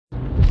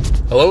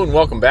Hello and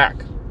welcome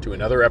back to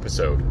another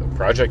episode of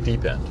Project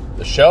Deep End,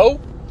 the show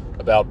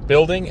about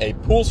building a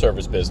pool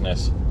service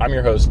business. I'm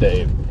your host,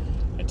 Dave,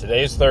 and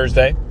today is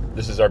Thursday.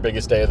 This is our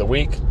biggest day of the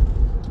week,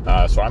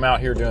 so I'm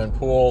out here doing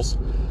pools.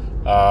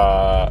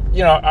 I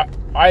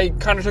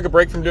kind of took a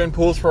break from doing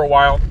pools for a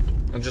while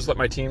and just let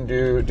my team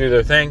do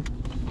their thing.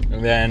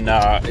 And then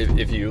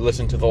if you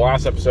listened to the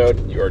last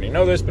episode, you already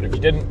know this, but if you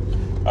didn't,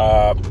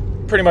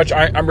 pretty much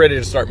I'm ready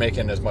to start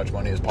making as much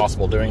money as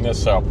possible doing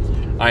this. So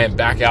I am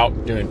back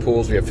out doing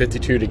pools. We have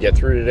 52 to get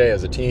through today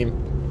as a team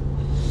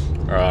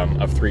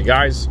of 3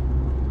 guys,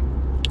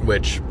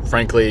 which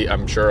frankly,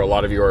 I'm sure a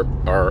lot of you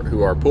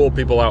who are pool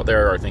people out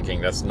there are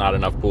thinking that's not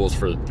enough pools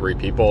for 3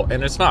 people.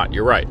 And it's not,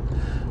 you're right.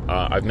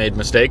 I've made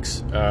mistakes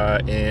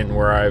in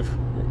where I've,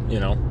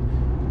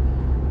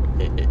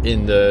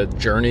 in the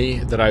journey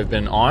that I've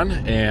been on,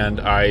 and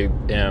I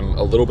am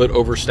a little bit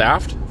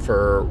overstaffed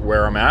for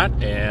where I'm at,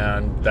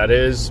 and that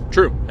is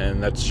true,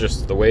 and that's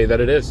just the way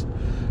that it is.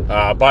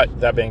 But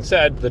that being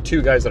said, the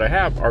 2 guys that I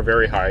have are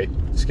very high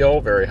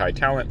skill, very high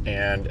talent,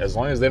 and as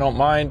long as they don't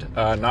mind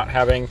not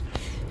having,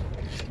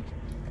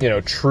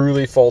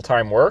 truly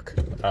full-time work,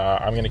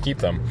 I'm going to keep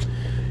them.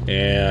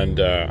 And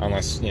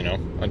unless,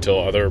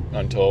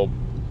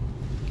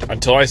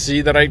 until I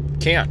see that I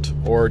can't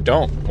or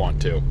don't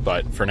want to.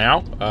 But for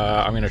now,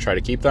 I'm going to try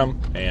to keep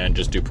them and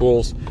just do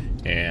pools,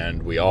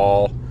 and we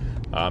all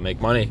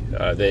make money.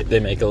 They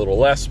make a little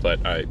less, but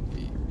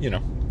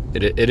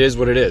it is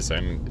what it is.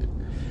 I'm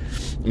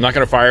not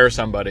going to fire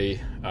somebody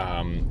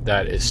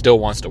that still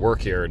wants to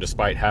work here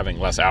despite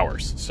having less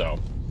hours. So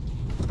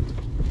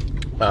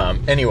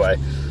anyway.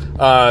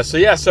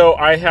 So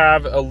I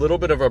have a little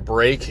bit of a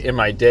break in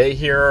my day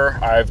here.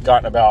 I've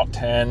gotten about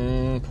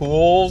 10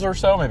 pools or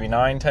so, maybe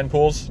 9-10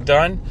 pools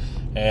done.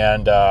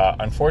 And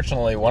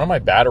unfortunately, one of my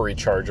battery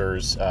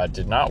chargers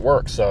did not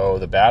work. So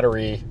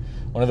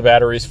one of the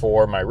batteries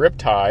for my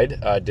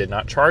Riptide did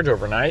not charge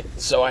overnight.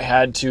 So I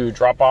had to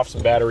drop off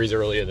some batteries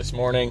earlier this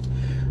morning.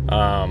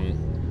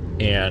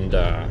 And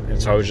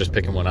so I was just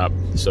picking one up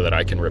so that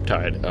I can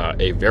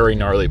Riptide a very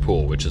gnarly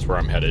pool, which is where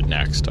I'm headed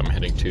next. I'm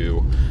heading to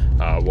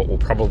what will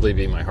probably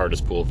be my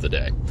hardest pool of the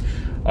day.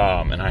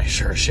 And I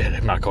sure as shit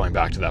am not going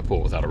back to that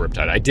pool without a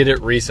Riptide. I did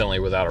it recently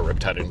without a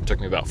Riptide, and it took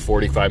me about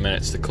 45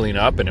 minutes to clean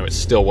up, and it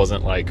still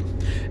wasn't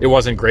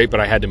great, but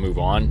I had to move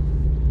on.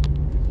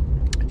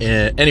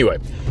 Anyway,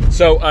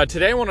 so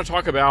today I want to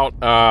talk about,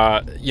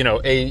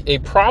 a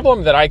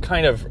problem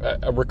that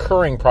a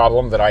recurring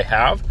problem that I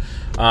have.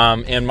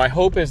 And my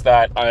hope is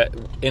that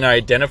in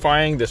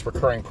identifying this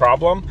recurring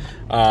problem,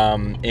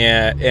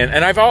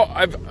 and I've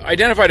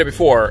identified it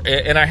before,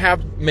 and I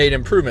have made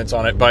improvements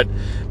on it, but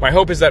my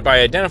hope is that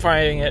by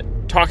identifying it,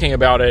 talking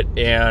about it,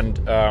 and,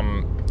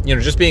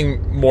 just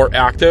being more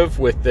active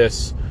with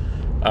this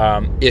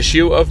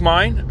issue of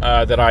mine,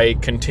 that I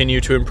continue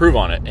to improve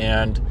on it.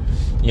 And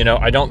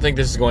I don't think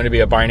this is going to be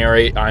a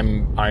binary.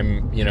 I'm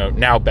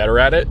now better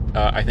at it.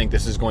 I think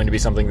this is going to be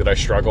something that I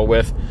struggle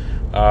with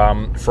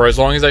for as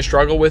long as I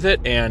struggle with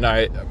it. And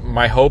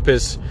my hope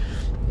is,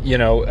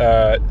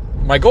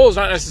 my goal is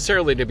not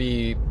necessarily to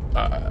be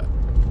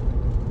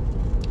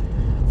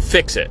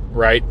fix it,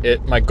 right?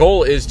 My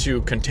goal is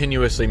to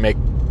continuously make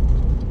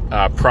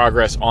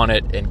progress on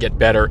it and get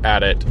better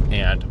at it,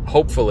 and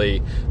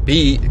hopefully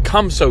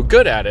become so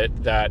good at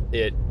it that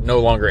it no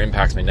longer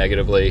impacts me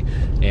negatively,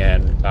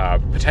 and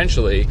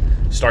potentially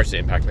starts to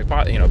impact me,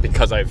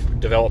 because I've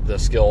developed the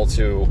skill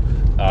to,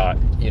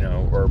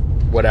 or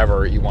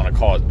whatever you want to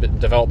call it,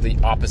 develop the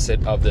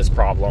opposite of this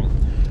problem.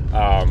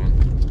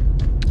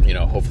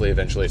 Hopefully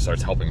eventually it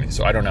starts helping me.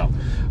 So I don't know.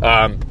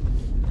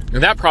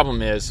 And that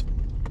problem is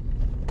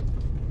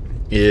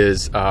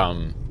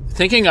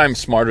thinking I'm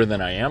smarter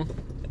than I am.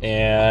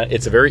 And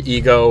it's a very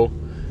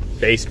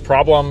ego-based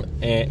problem,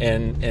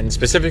 and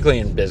specifically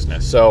in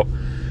business. So,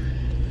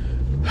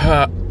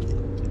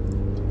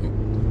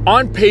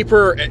 on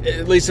paper,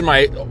 at least in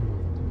my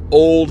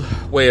old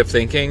way of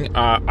thinking,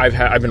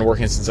 I've been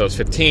working since I was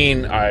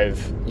 15. I've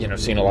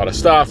seen a lot of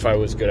stuff. I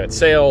was good at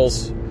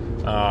sales.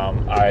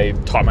 I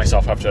taught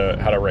myself how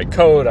to write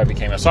code. I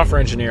became a software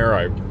engineer.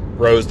 I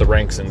rose the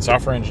ranks in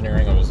software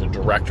engineering. I was a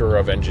director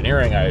of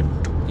engineering. I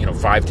had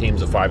 5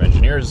 teams of 5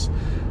 engineers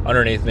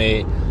underneath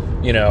me,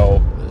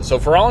 so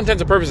for all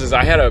intents and purposes,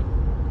 I had a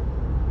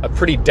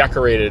pretty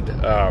decorated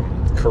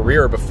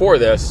career before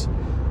this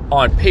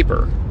on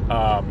paper,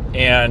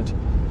 and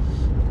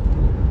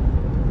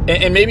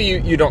maybe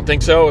you don't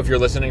think so if you're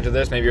listening to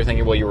this. Maybe you're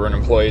thinking, well, you were an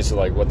employee, so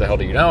what the hell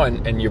do you know?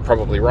 And you're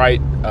probably right,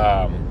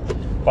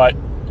 but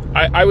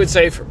I would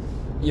say,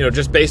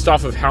 just based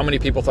off of how many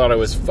people thought I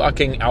was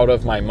fucking out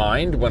of my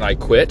mind when I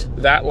quit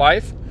that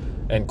life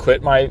and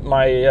quit my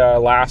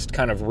last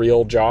kind of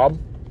real job.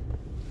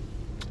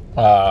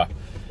 How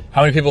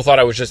many people thought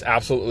I was just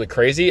absolutely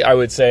crazy? I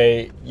would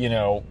say,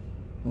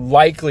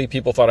 likely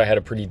people thought I had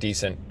a pretty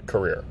decent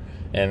career,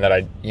 and that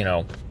I,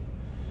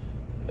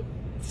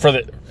 for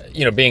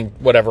the, being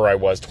whatever I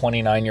was,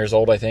 29 years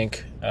old, I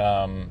think,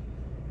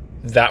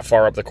 that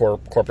far up the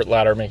corporate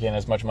ladder, making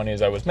as much money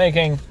as I was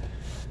making,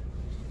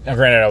 Now,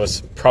 granted, I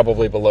was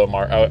probably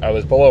I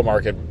was below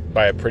market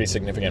by a pretty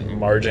significant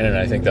margin, and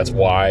I think that's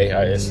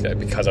why.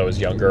 Because I was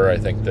younger, I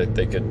think that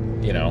they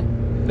could,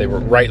 they were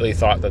rightly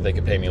thought that they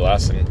could pay me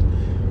less,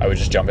 and I would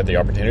just jump at the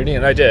opportunity,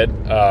 and I did.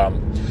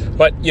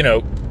 But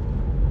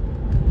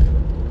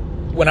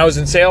when I was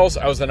in sales,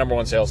 I was the number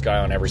one sales guy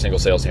on every single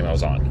sales team I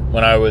was on.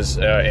 When I was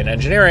in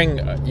engineering,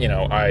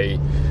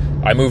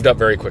 I moved up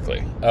very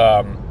quickly.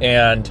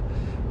 And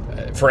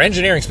for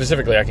engineering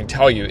specifically, I can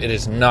tell you it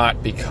is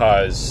not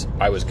because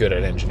I was good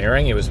at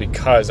engineering. It was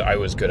because I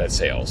was good at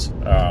sales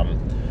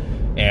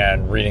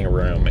and reading a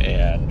room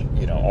and,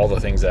 all the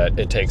things that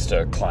it takes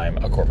to climb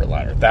a corporate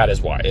ladder. That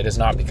is why. It is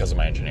not because of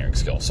my engineering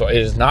skills. So it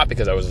is not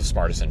because I was the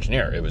smartest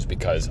engineer. It was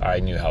because I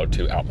knew how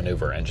to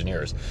outmaneuver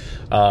engineers,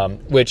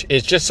 which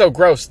is just so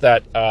gross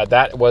that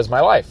that was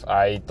my life.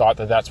 I thought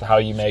that that's how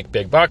you make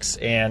big bucks,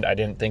 and I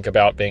didn't think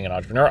about being an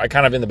entrepreneur. I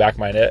kind of, in the back of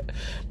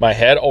my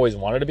head, always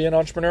wanted to be an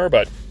entrepreneur,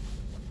 but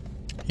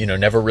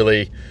never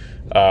really,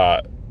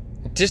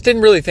 just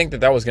didn't really think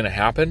that was going to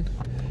happen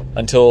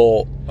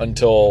until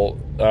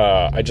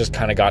I just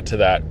kind of got to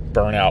that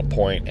burnout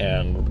point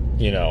and,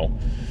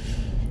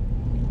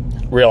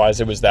 realized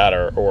it was that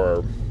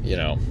or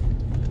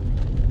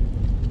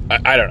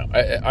I don't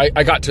know.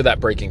 I got to that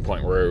breaking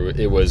point where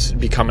it was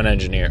become an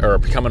engineer or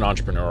become an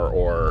entrepreneur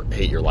or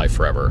hate your life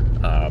forever,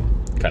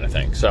 kind of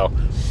thing. So,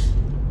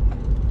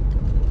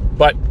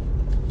 but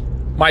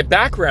my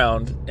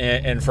background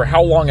and for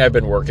how long I've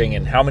been working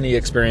and how many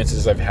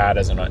experiences I've had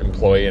as an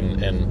employee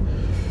and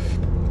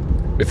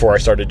before I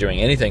started doing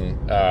anything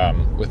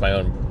with my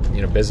own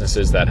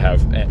businesses that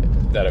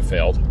have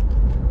failed,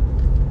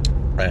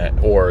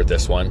 or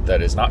this one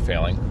that is not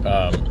failing,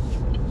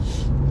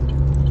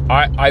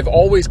 I've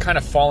always kind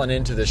of fallen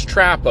into this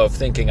trap of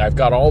thinking I've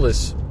got all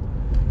this,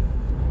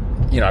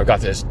 I've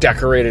got this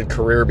decorated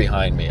career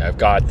behind me. I've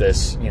got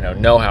this,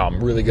 know-how.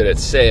 I'm really good at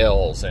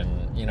sales and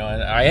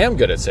I am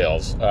good at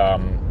sales.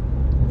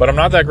 But I'm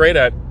not that great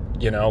at,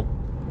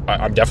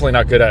 I'm definitely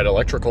not good at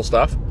electrical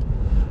stuff.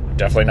 I'm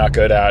definitely not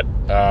good at,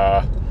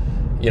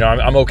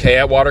 I'm okay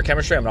at water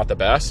chemistry. I'm not the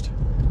best,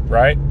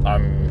 right?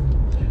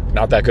 I'm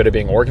not that good at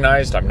being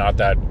organized. I'm not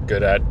that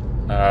good at,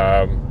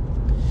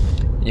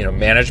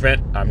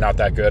 management. I'm not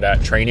that good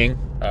at training.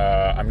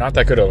 I'm not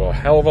that good at a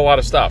hell of a lot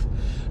of stuff.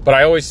 But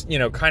I always,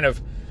 kind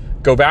of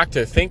go back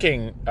to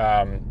thinking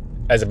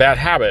as a bad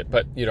habit,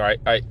 but,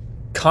 I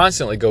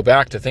constantly go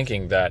back to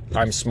thinking that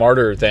I'm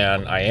smarter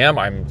than I am.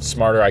 I'm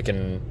smarter. I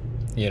can,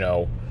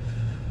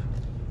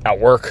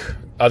 outwork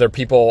other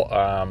people.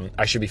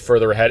 I should be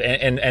further ahead.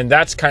 And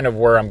that's kind of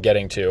where I'm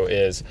getting to,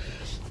 is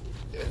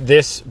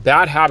this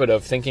bad habit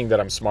of thinking that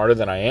I'm smarter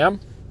than I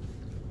am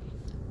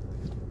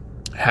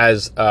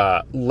has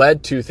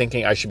led to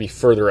thinking I should be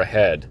further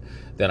ahead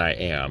than I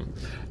am.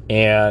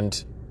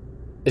 And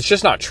it's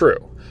just not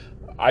true.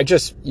 I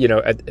just,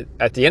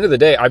 at the end of the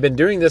day, I've been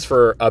doing this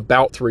for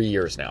about 3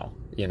 years now.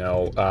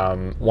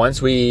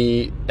 Once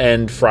we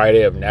end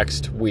Friday of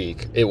next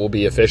week, it will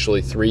be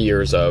officially 3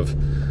 years of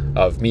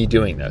me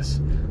doing this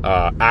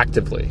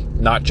actively,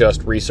 not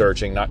just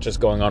researching, not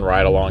just going on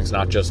ride-alongs,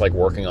 not just like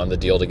working on the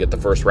deal to get the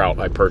first route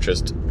I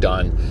purchased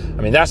done.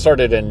 I mean, that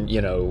started in,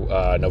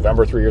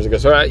 November 3 years ago.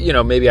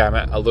 So, maybe I'm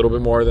at a little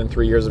bit more than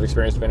 3 years of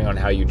experience, depending on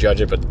how you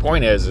judge it. But the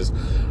point is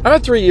I'm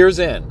at 3 years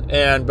in.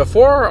 And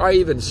before I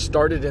even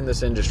started in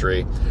this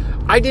industry,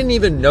 I didn't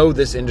even know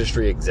this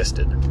industry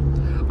existed.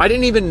 I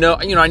didn't even know,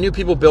 I knew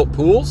people built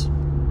pools.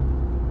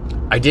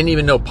 I didn't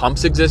even know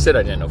pumps existed.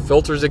 I didn't know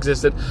filters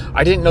existed.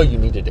 I didn't know you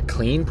needed to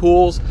clean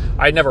pools.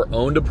 I'd never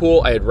owned a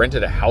pool. I had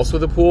rented a house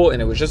with a pool, and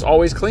it was just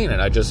always clean.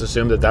 And I just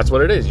assumed that that's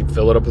what it is. You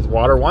fill it up with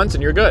water once,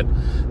 and you're good.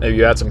 Maybe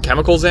you add some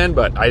chemicals in,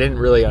 but I didn't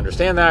really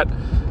understand that.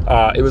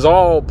 It was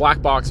all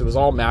black box. It was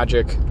all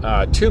magic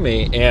to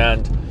me.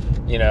 And,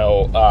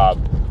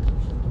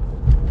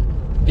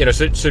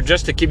 so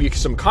just to give you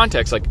some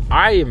context, like,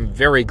 I am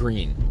very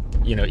green.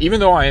 Even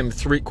though I am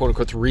quote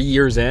unquote 3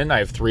 years in, I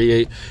have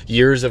 3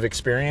 years of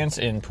experience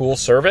in pool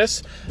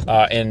service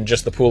and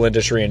just the pool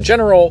industry in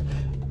general.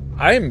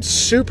 I am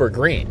super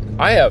green.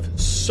 I have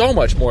so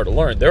much more to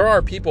learn. There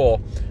are people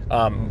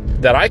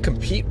that I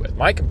compete with,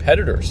 my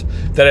competitors,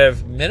 that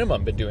have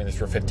minimum been doing this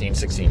for 15,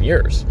 16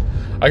 years.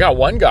 I got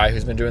one guy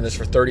who's been doing this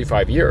for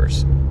 35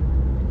 years.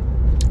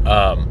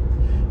 And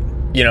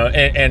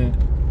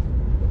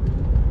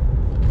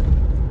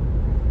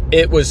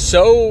it was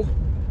so...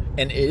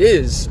 And it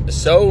is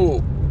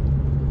so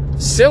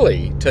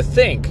silly to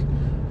think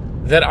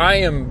that I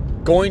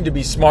am going to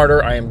be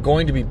smarter, I am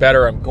going to be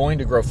better, I'm going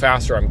to grow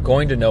faster, I'm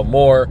going to know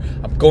more,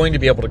 I'm going to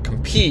be able to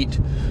compete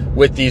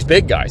with these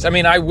big guys. I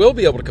mean, I will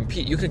be able to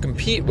compete. You can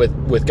compete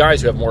with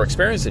guys who have more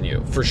experience than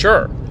you, for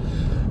sure.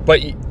 But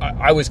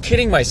I was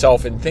kidding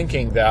myself in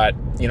thinking that,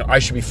 I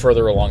should be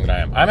further along than I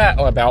am. I'm at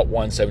about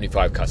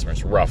 175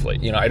 customers,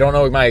 roughly. I don't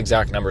know my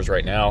exact numbers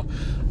right now.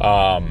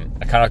 I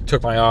kind of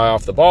took my eye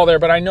off the ball there,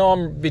 but I know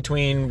I'm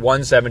between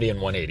 170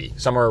 and 180,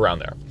 somewhere around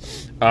there.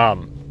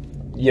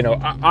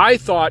 I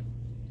thought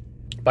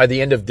by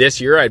the end of this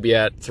year, I'd be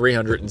at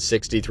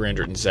 360,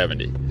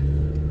 370.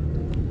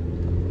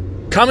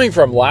 Coming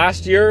from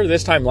last year,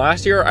 this time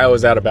last year, I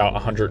was at about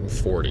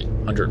 140,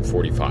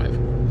 145,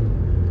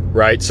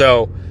 right?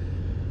 So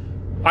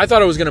I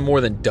thought it was going to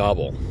more than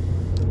double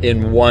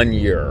in 1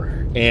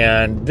 year.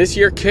 And this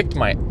year kicked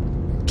my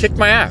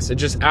ass. It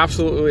just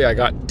absolutely, I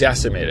got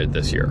decimated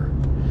this year.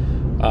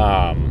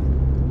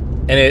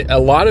 And a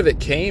lot of it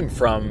came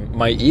from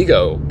my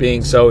ego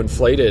being so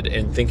inflated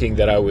and thinking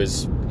that I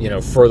was,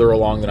 further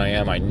along than I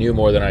am. I knew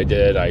more than I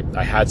did.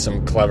 I had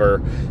some clever,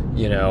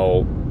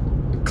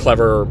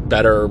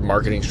 better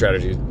marketing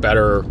strategies,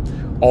 better,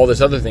 all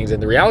this other things.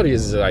 And the reality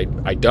is that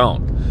I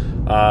don't.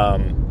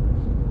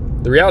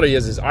 The reality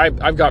is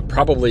I've got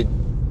probably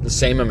the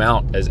same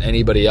amount as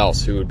anybody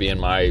else who would be in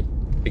my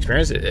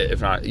experience,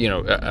 if not,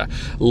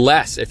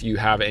 less if you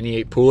have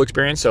any pool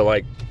experience. So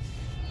like,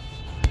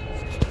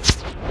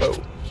 whoa,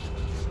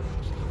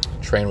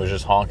 train was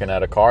just honking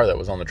at a car that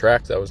was on the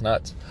tracks. That was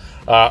nuts.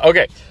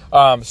 Okay.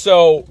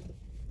 So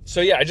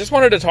yeah, I just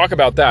wanted to talk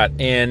about that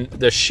and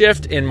the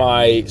shift in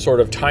my sort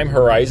of time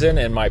horizon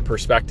and my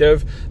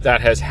perspective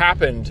that has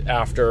happened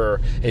after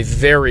a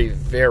very,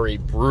 very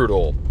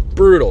brutal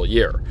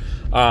year.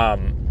 I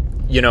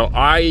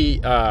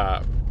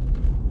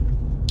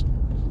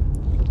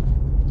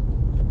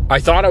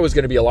thought I was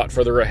going to be a lot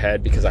further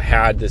ahead because I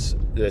had this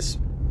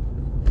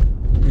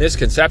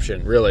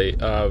misconception, really,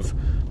 of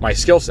my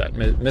skill set,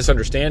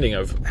 misunderstanding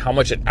of how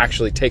much it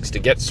actually takes to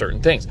get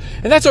certain things.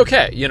 And that's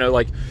okay.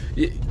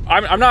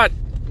 I'm not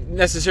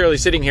necessarily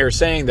sitting here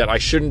saying that I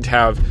shouldn't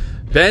have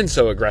been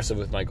so aggressive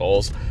with my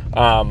goals.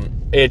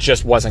 It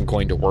just wasn't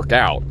going to work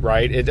out,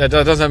 right? It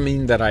doesn't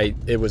mean that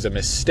it was a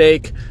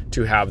mistake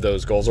to have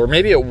those goals, or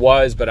maybe it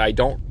was, but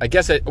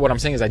what I'm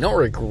saying is I don't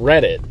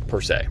regret it per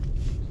se,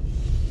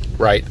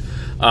 right?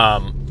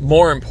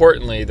 More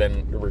importantly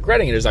than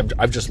regretting it is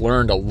I've just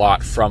learned a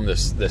lot from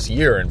this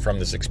year and from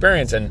this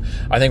experience. And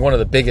I think one of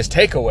the biggest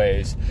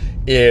takeaways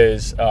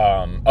is,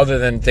 other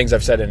than things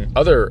I've said in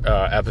other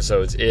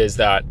episodes, is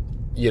that,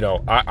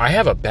 I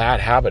have a bad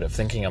habit of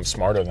thinking I'm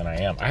smarter than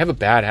I am. I have a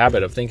bad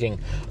habit of thinking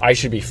I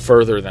should be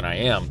further than I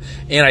am.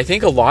 And I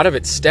think a lot of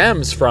it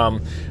stems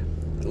from,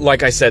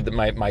 like I said,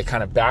 my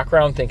kind of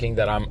background thinking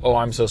that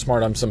I'm so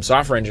smart, I'm some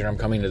software engineer, I'm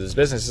coming to this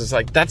business. It's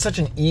like, that's such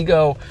an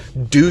ego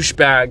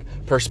douchebag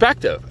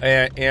perspective.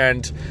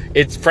 And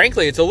it's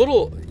frankly, it's a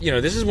little,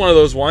 this is one of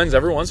those ones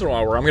every once in a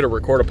while where I'm going to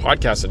record a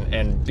podcast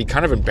and be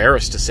kind of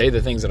embarrassed to say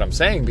the things that I'm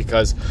saying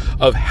because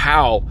of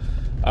how,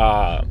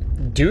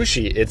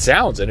 douchey it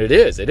sounds. And it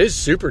is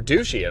super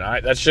douchey.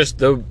 And that's just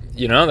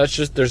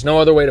there's no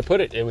other way to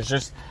put it. It was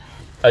just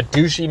a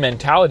douchey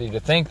mentality to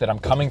think that I'm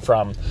coming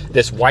from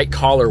this white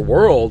collar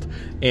world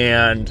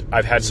and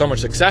I've had so much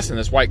success in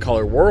this white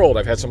collar world.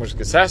 I've had so much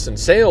success in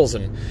sales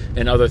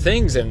and other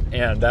things,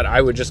 and that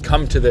I would just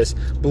come to this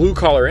blue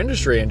collar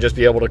industry and just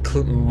be able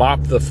to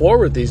mop the floor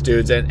with these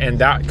dudes. And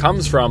that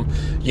comes from,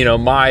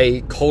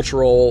 my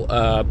cultural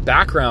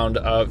background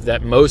of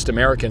that most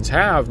Americans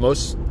have,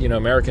 most,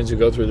 Americans who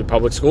go through the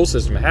public school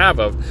system have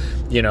of,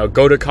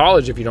 go to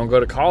college. If you don't go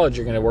to college,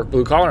 you're going to work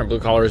blue collar, and blue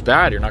collar is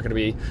bad. You're not going to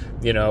be,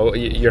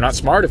 you're not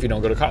smart if you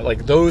don't go to college.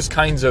 Like those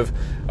kinds of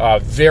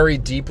very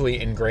deeply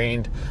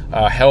ingrained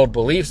held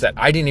beliefs that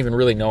I didn't even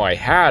really know I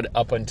had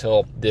up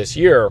until this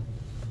year.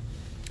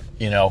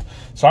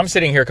 So I'm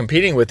sitting here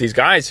competing with these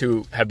guys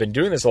who have been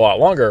doing this a lot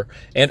longer,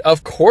 and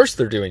of course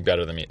they're doing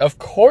better than me. Of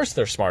course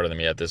they're smarter than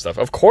me at this stuff.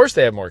 Of course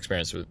they have more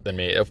experience than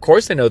me. Of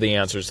course they know the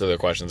answers to the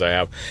questions I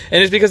have,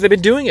 and it's because they've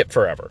been doing it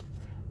forever,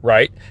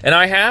 right? And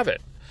I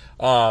haven't.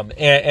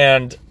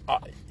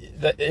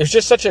 It's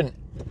just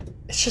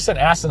it's just an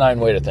asinine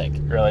way to think,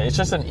 really. It's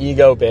just an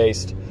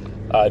ego-based,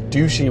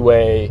 douchey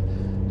way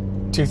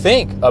to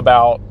think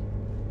about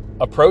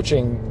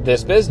approaching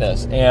this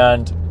business.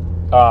 And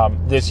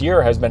this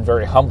year has been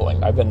very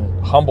humbling. I've been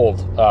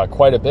humbled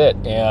quite a bit.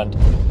 And,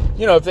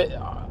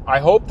 I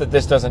hope that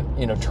this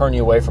doesn't, turn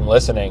you away from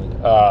listening.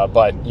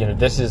 But,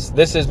 this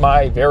is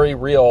my very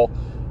real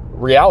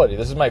reality.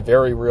 This is my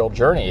very real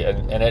journey.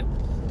 And it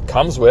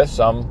comes with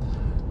some,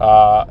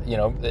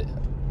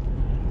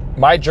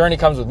 my journey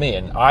comes with me,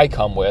 and I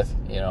come with,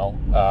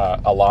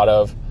 a lot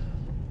of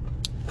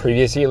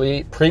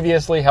previously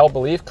held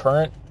belief,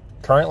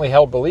 currently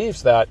held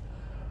beliefs that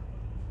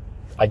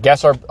I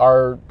guess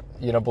are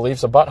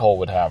beliefs a butthole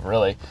would have,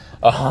 really.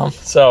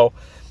 So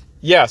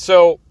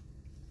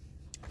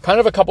kind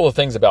of a couple of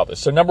things about this.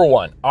 So number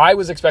one, I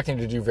was expecting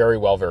to do very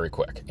well, very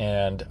quick.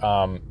 And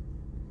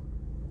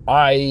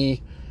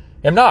I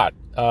am not.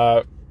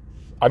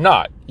 I'm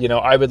not.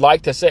 I would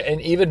like to say,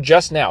 and even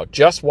just now,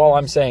 just while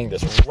I'm saying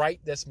this, right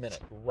this minute,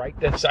 right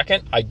this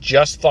second, I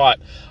just thought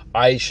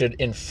I should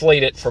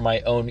inflate it for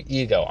my own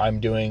ego. I'm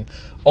doing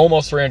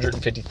almost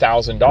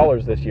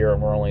 $350,000 this year,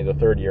 and we're only the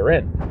third year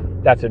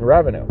in. That's in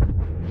revenue.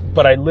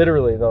 But I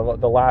literally,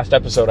 the last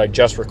episode I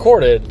just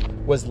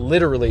recorded was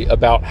literally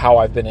about how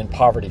I've been in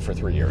poverty for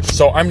 3 years.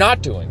 So I'm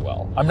not doing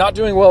well. I'm not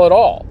doing well at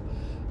all.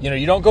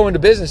 You don't go into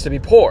business to be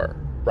poor,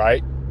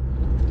 right?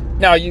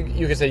 Now, you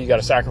can say you got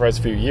to sacrifice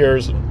a few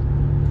years.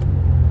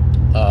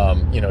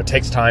 It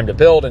takes time to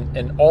build,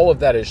 and all of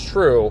that is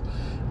true.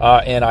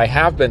 and I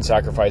have been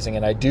sacrificing,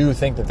 and I do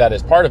think that that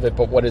is part of it.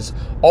 But what is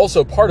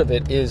also part of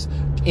it is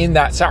in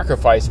that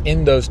sacrifice,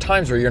 in those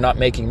times where you're not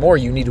making more,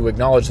 you need to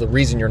acknowledge the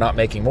reason you're not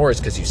making more is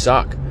because you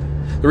suck.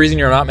 The reason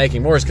you're not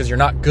making more is because you're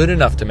not good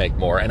enough to make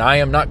more, and I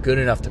am not good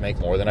enough to make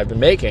more than I've been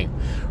making,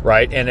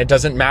 right? And it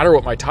doesn't matter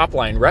what my top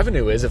line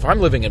revenue is. If I'm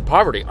living in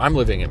poverty, I'm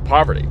living in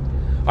poverty.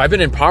 I've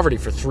been in poverty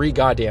for 3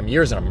 goddamn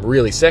years, and I'm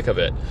really sick of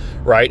it,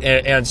 right?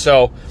 And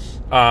so,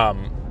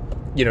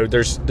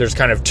 there's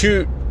kind of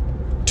two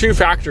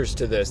factors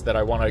to this that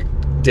I want to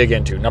dig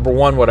into. Number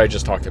one, what I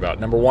just talked about.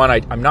 Number one,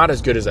 I'm not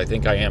as good as I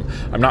think I am.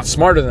 I'm not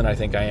smarter than I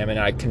think I am, and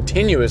I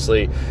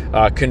continuously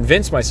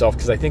convince myself,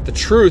 because I think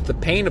the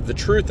pain of the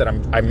truth that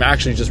I'm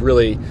actually just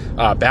really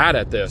bad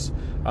at this.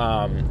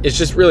 It's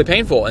just really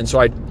painful, and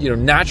so I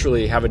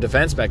naturally have a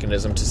defense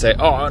mechanism to say,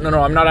 oh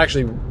no, I'm not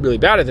actually really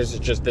bad at this.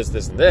 It's just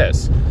this, and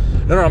this.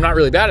 No, I'm not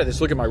really bad at this.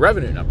 Look at my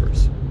revenue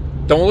numbers.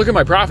 Don't look at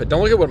my profit.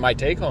 Don't look at what my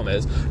take home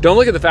is. Don't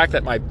look at the fact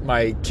that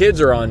my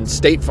kids are on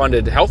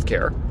state-funded health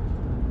care.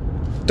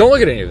 Don't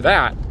look at any of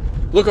that.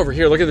 Look over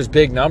here. Look at this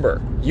big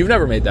number. You've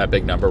never made that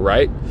big number,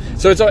 right?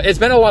 So it's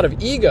been a lot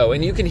of ego,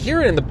 and you can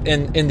hear it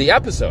in the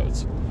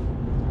episodes.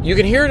 You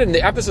can hear it in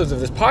the episodes of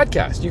this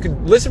podcast. You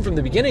can listen from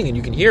the beginning, and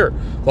you can hear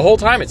the whole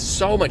time. It's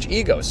so much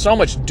ego, so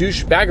much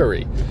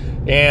douchebaggery,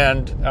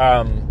 and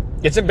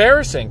it's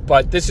embarrassing.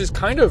 But this is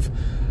kind of.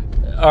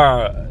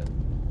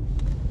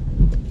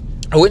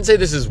 I wouldn't say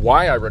this is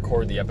why I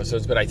record the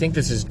episodes, but I think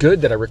this is good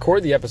that I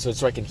record the episodes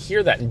so I can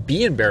hear that and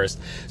be embarrassed,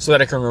 so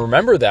that I can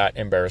remember that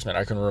embarrassment.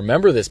 I can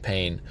remember this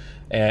pain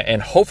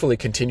and hopefully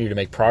continue to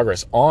make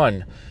progress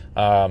on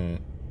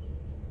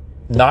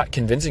not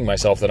convincing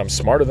myself that I'm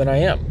smarter than I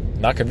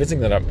am, not convincing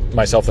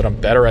myself that I'm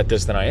better at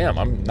this than I am.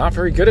 I'm not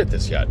very good at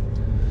this yet.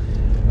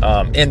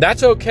 And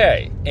that's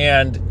okay.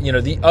 And,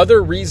 the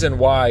other reason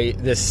why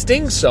this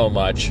stings so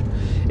much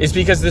is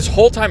because this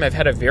whole time I've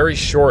had a very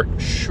short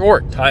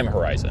time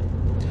horizon.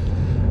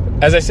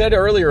 As I said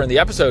earlier in the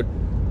episode,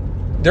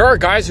 there are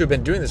guys who have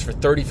been doing this for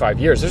 35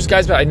 years. There's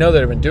guys that I know that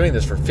have been doing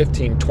this for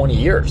 15, 20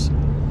 years.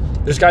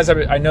 There's guys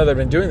that I know that have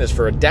been doing this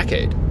for a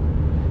decade.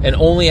 And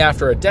only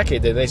after a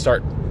decade did they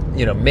start,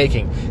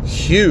 making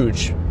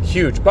huge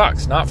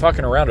bucks, not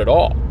fucking around at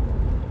all.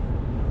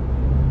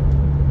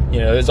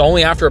 It's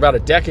only after about a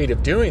decade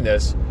of doing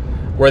this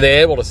where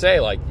they're able to say,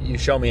 like, you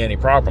show me any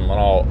problem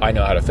and I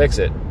know how to fix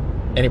it.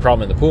 Any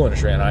problem in the pool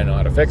industry and I know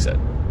how to fix it.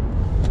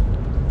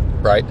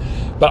 Right?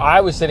 But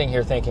I was sitting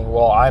here thinking,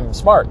 well, I'm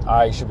smart.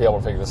 I should be able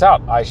to figure this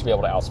out. I should be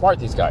able to outsmart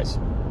these guys.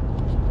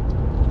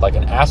 Like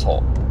an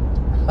asshole.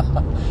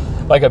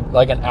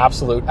 like an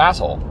absolute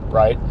asshole,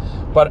 right?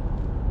 But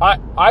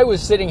I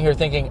was sitting here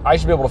thinking I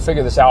should be able to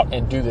figure this out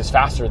and do this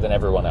faster than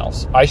everyone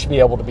else. I should be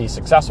able to be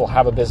successful,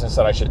 have a business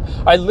that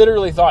I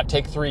literally thought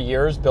take 3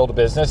 years, build a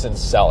business and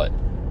sell it.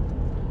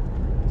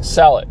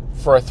 Sell it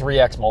for a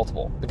 3x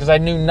multiple, because I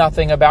knew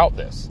nothing about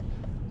this.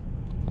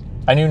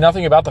 I knew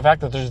nothing about the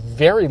fact that there's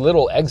very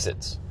little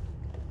exits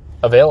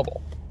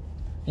available.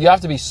 You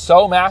have to be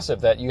so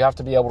massive that you have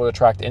to be able to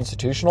attract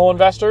institutional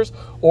investors,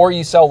 or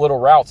you sell little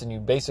routes and you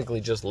basically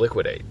just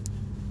liquidate.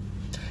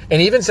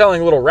 And even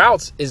selling little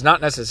routes is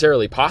not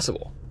necessarily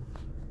possible,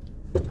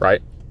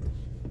 right?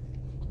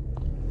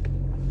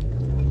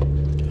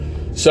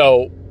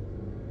 So,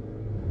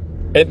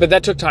 but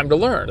that took time to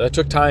learn. That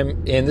took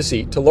time in the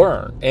seat to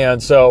learn.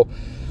 And so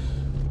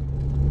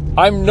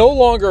I no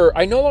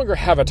longer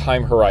have a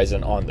time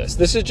horizon on this.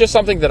 This is just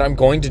something that I'm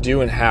going to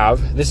do and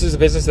have. This is a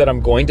business that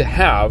I'm going to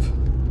have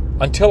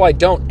until I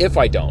don't, if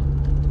I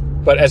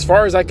don't. But as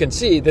far as I can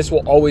see, this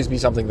will always be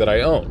something that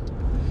I own.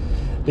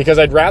 Because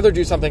I'd rather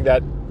do something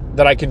that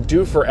I can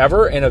do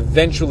forever and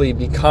eventually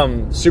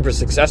become super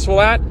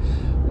successful at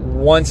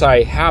once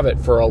I have it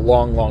for a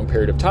long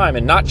period of time.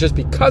 And not just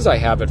because I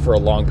have it for a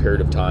long period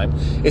of time,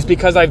 it's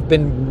because I've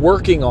been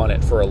working on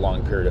it for a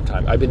long period of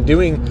time. I've been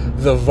doing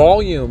the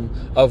volume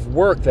of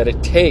work that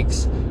it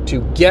takes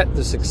to get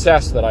the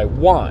success that I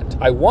want.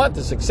 I want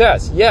the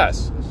success,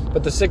 yes,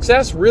 but the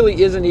success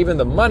really isn't even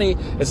the money.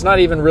 It's not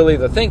even really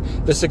the thing.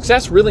 The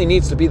success really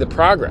needs to be the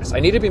progress. I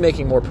need to be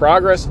making more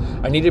progress.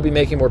 I need to be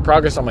making more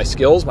progress on my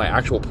skills, my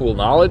actual pool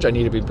knowledge. I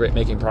need to be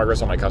making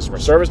progress on my customer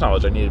service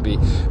knowledge. I need to be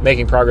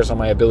making progress on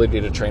my ability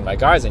to train my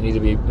guys. I need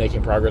to be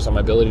making progress on my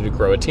ability to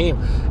grow a team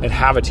and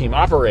have a team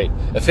operate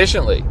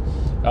efficiently,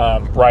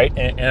 right?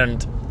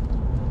 And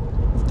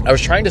I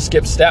was trying to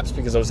skip steps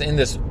because I was in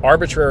this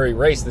arbitrary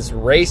race,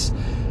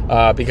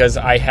 because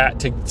I had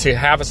to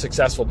have a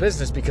successful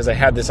business, because I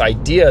had this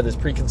idea, this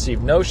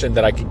preconceived notion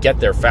that I could get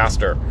there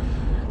faster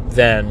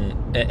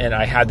and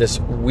I had this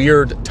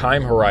weird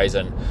time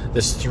horizon,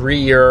 this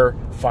 3-year,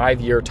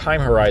 5-year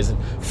time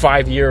horizon.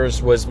 5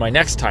 years was my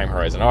next time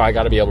horizon. Oh, I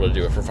got to be able to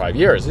do it for 5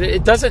 years.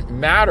 It doesn't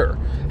matter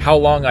how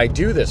long I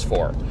do this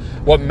for.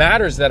 What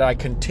matters is that I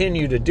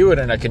continue to do it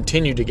and I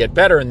continue to get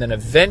better, and then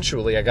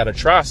eventually I got to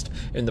trust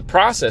in the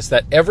process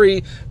that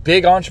every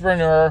big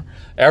entrepreneur,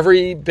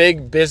 every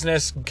big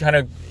business kind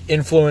of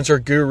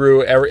influencer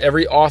guru,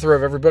 every author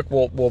of every book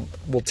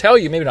will tell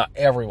you, maybe not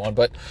everyone,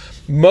 but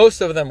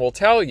most of them will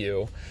tell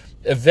you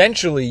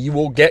eventually you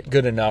will get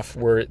good enough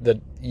where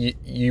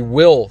you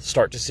will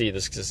start to see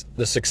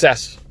the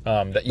success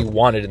that you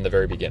wanted in the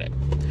very beginning.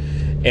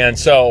 And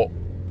so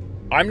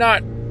I'm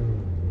not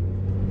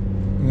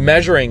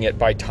measuring it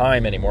by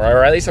time anymore,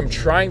 or at least I'm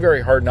trying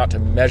very hard not to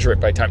measure it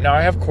by time. Now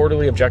I have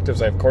quarterly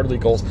objectives, I have quarterly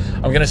goals.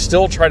 I'm going to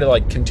still try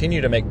to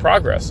continue to make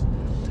progress,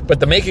 but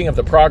the making of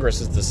the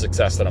progress is the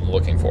success that I'm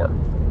looking for,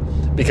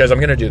 because I'm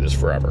going to do this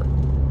forever.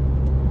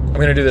 I'm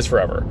going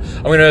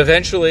to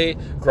eventually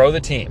grow the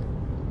team.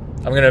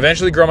 I'm going to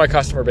eventually grow my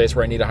customer base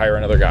where I need to hire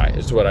another guy,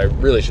 is what I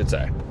really should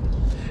say.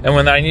 And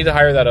when I need to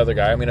hire that other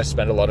guy, I'm going to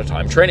spend a lot of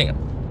time training him,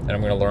 and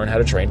I'm going to learn how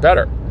to train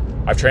better.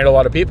 I've trained a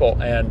lot of people,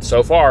 and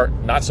so far,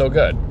 not so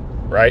good,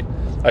 right?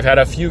 I've had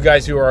a few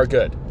guys who are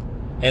good,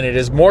 and it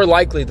is more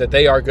likely that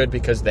they are good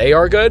because they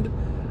are good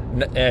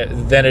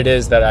than it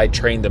is that I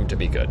trained them to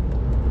be good.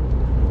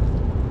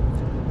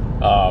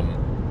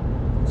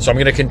 So I'm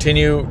going to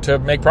continue to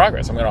make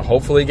progress. I'm going to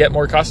hopefully get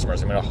more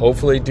customers. I'm going to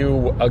hopefully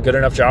do a good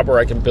enough job where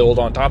I can build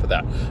on top of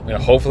that. I'm going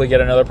to hopefully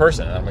get another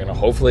person, and I'm going to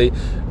hopefully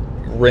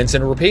rinse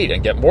and repeat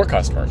and get more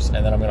customers.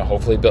 And then I'm going to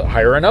hopefully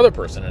hire another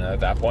person. And at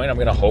that point, I'm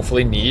going to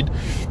hopefully need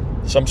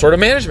some sort of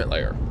management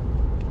layer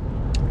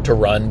to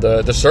run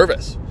the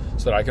service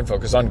so that I can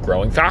focus on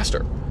growing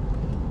faster.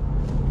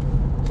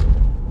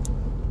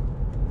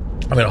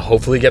 I'm going to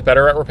hopefully get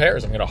better at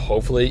repairs. I'm going to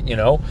hopefully,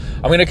 I'm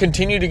going to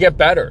continue to get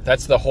better.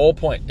 That's the whole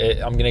point.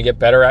 I'm going to get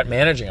better at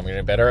managing. I'm going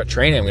to get better at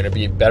training. I'm going to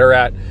be better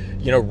at,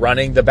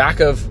 running the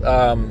back of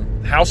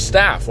house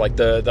staff, like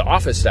the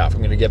office staff. I'm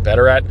going to get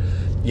better at,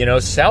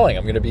 selling.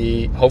 I'm going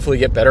to hopefully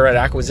get better at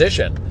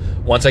acquisition.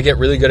 Once I get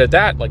really good at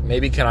that,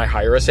 maybe can I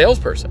hire a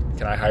salesperson?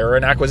 Can I hire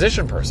an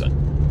acquisition person?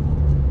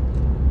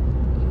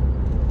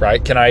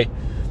 Right?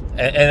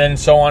 And then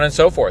so on and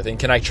so forth. And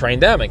can I train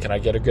them? And can I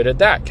get good at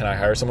that? Can I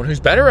hire someone who's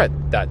better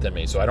at that than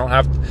me? So I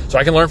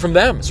can learn from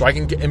them. So I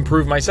can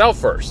improve myself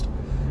first,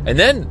 and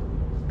then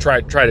try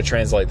to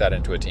translate that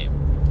into a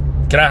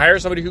team. Can I hire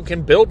somebody who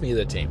can build me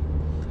the team?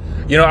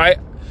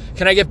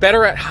 Can I get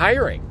better at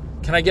hiring?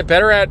 Can I get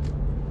better at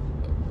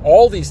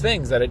all these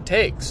things that it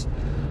takes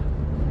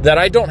that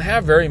I don't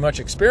have very much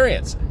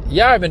experience?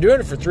 Yeah, I've been doing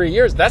it for 3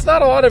 years. That's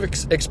not a lot of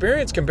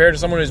experience compared to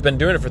someone who's been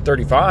doing it for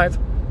 35.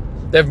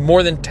 They have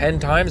more than 10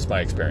 times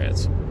my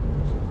experience.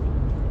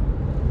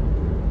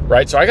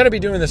 Right? So I got to be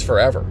doing this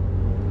forever.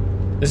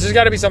 This has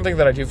got to be something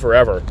that I do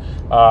forever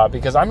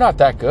because I'm not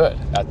that good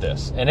at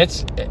this. And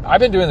I've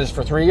been doing this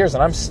for 3 years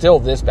and I'm still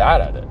this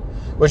bad at it,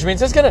 which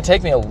means it's going to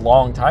take me a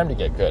long time to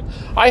get good.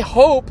 I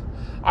hope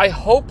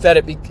that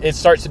it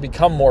starts to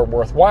become more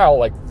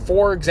worthwhile.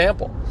 For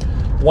example,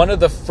 one of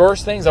the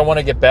first things I want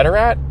to get better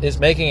at is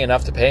making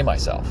enough to pay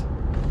myself.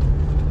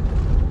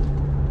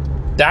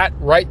 That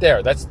right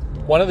there, that's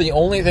one of the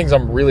only things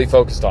I'm really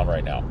focused on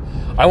right now.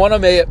 I want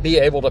to be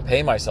able to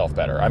pay myself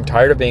better. I'm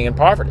tired of being in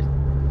poverty.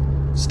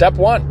 Step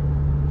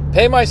one,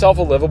 pay myself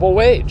a livable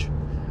wage.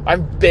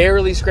 I'm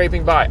barely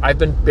scraping by. I've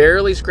been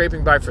barely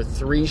scraping by for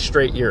 3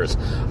 straight years.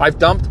 I've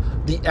dumped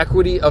the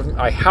equity of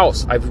my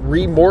house. I've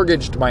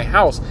remortgaged my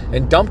house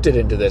and dumped it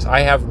into this.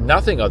 I have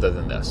nothing other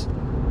than this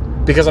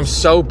because I'm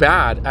so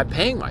bad at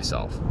paying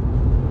myself.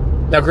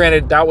 Now,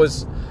 granted, that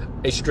was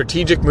a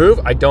strategic move.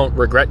 I don't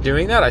regret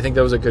doing that. I think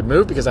that was a good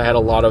move because I had a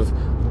lot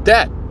of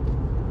debt.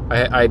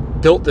 I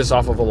built this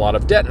off of a lot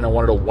of debt, and I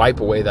wanted to wipe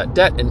away that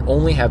debt and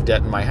only have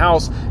debt in my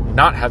house,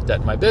 not have debt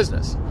in my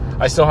business.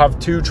 I still have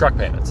 2 truck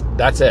payments.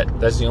 That's it.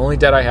 That's the only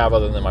debt I have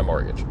other than my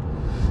mortgage.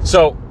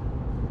 So,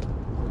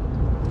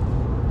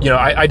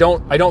 I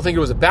don't think it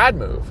was a bad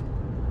move,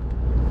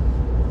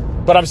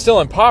 but I'm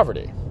still in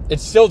poverty. It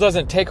still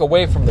doesn't take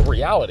away from the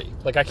reality.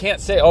 I can't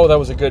say, oh, that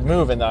was a good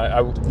move and I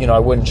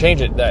wouldn't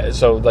change it.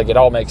 So it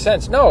all makes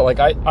sense. No,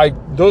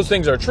 those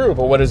things are true.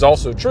 But what is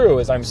also true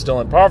is I'm still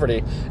in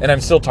poverty and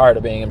I'm still tired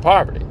of being in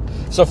poverty.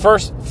 So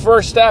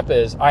first step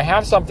is I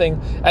have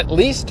something at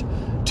least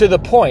to the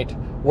point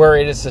where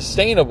it is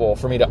sustainable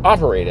for me to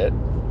operate it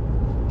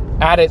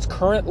at its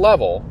current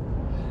level.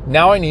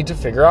 Now I need to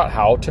figure out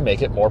how to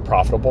make it more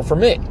profitable for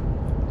me.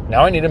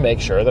 Now I need to make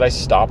sure that I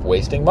stop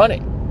wasting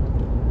money.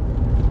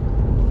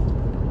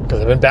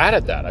 Because I've been bad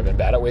at that. I've been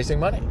bad at wasting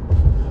money.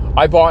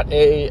 I bought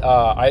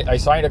I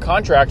signed a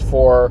contract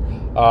for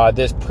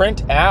this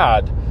print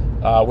ad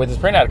with this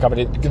print ad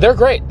company. They're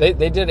great.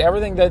 They did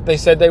everything that they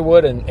said they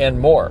would and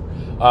more.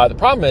 The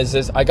problem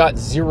is I got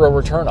 0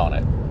 return on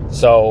it.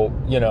 So,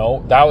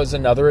 that was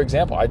another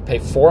example. I'd pay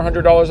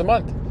 $400 a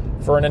month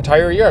for an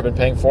entire year. I've been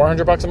paying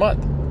 $400 a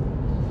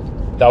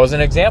month. That was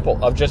an example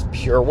of just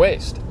pure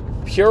waste.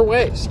 Pure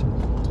waste.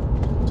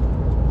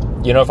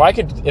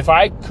 If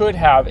I could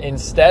have,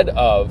 instead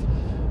of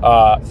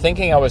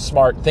thinking I was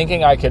smart,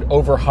 thinking I could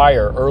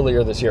overhire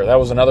earlier this year. That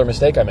was another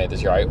mistake I made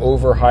this year. I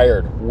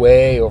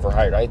way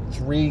overhired. I had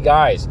 3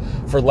 guys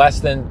for less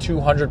than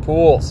 200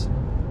 pools.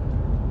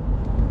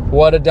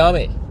 What a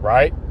dummy,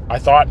 right? I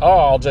thought,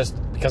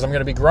 because I'm going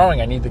to be growing,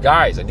 I need the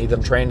guys. I need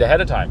them trained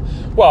ahead of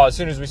time. Well, as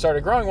soon as we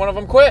started growing, one of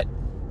them quit.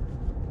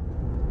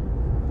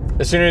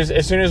 As soon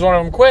as one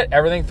of them quit,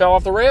 everything fell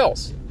off the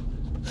rails.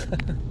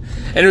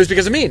 And it was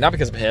because of me, not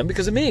because of him,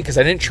 because of me, because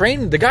I didn't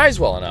train the guys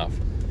well enough.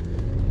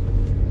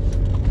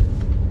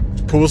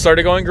 Pool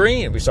started going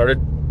green. We started,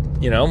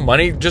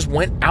 money just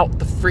went out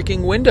the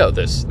freaking window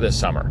this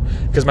summer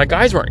because my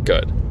guys weren't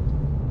good.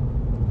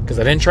 Because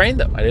I didn't train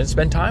them. I didn't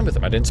spend time with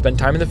them. I didn't spend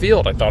time in the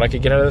field. I thought I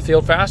could get out of the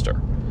field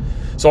faster.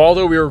 So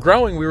although we were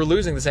growing, we were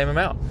losing the same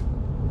amount.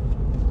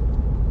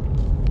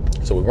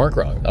 So we weren't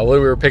growing. Although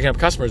we were picking up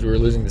customers, we were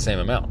losing the same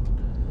amount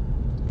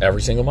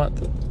every single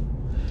month.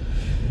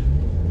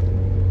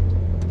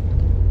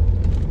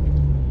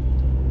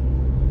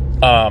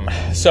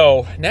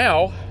 So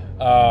now,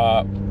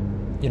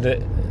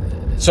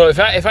 so if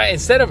I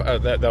instead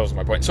of that was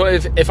my point. So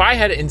if I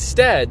had,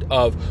 instead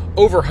of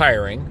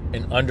overhiring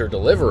and under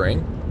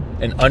delivering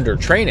and under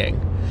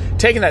training,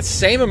 taken that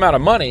same amount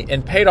of money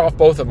and paid off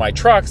both of my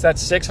trucks,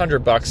 that's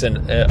 $600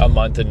 in a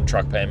month in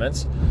truck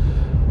payments.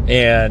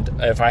 And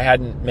if I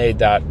hadn't made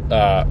that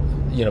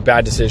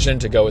bad decision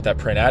to go with that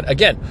print ad,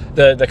 again,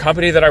 the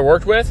company that I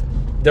worked with,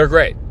 they're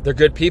great. They're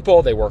good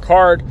people. They work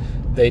hard.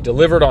 They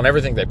delivered on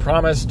everything they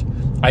promised.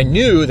 I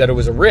knew that it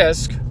was a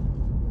risk.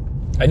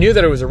 I knew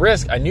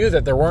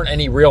that there weren't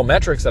any real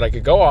metrics that I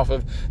could go off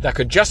of that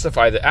could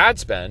justify the ad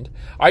spend.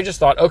 I just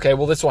thought, okay,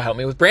 well, this will help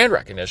me with brand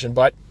recognition,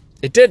 but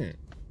it didn't.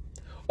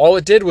 All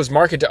it did was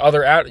market to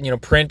other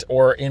print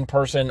or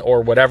in-person or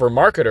whatever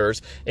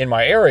marketers in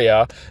my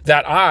area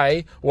that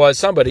I was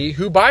somebody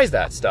who buys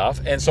that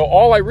stuff. And so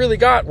all I really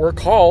got were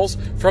calls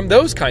from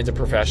those kinds of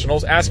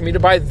professionals asking me to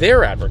buy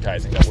their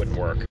advertising that wouldn't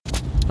work.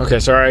 Okay,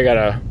 sorry, I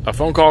got a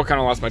phone call,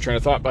 kind of lost my train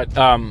of thought, but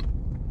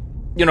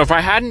if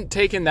I hadn't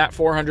taken that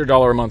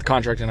 $400 a month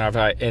contract and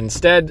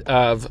instead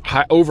of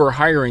over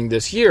hiring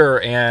this year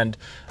and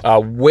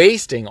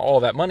wasting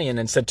all that money, and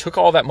instead took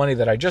all that money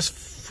that I just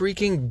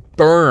freaking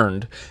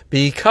burned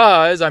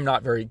because I'm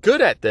not very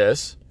good at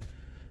this,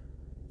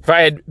 if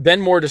I had been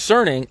more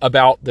discerning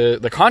about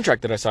the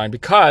contract that I signed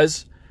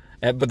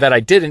but that I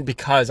didn't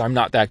because I'm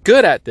not that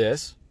good at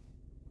this,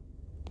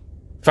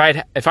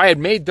 if I had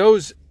made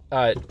those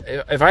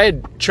if I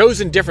had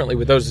chosen differently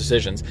with those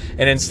decisions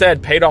and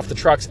instead paid off the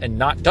trucks and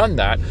not done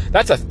that,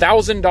 that's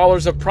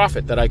 $1,000 of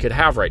profit that I could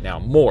have right now,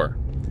 more,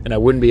 and I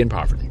wouldn't be in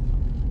poverty.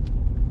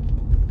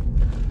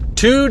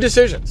 Two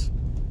decisions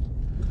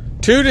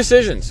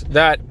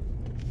that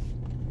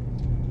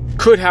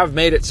could have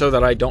made it so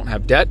that I don't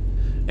have debt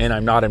and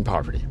I'm not in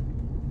poverty.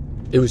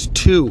 It was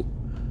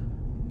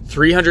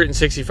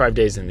 365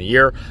 days in the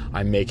year.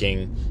 I'm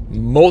making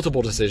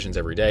multiple decisions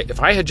every day. If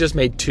I had just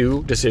made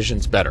 2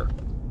 decisions better,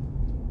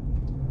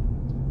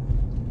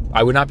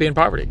 I would not be in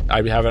poverty.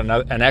 I'd have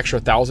an extra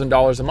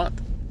 $1,000 a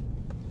month.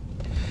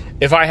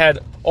 If I had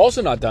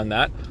also not done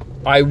that,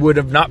 I would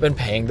have not been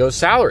paying those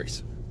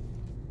salaries.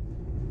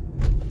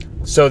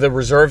 So the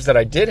reserves that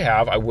I did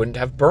have, I wouldn't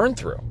have burned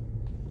through.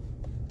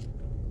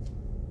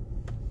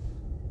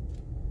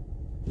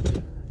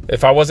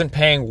 If I wasn't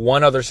paying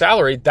one other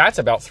salary, that's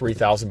about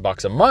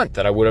 $3,000 a month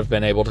that I would have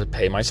been able to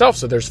pay myself.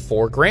 So there's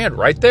 $4,000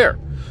 right there.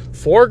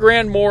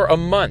 $4,000 more a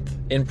month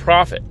in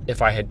profit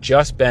if I had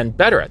just been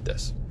better at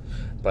this.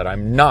 But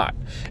I'm not.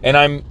 And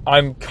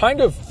I'm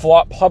kind of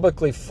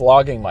publicly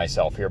flogging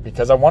myself here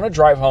because I want to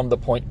drive home the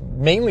point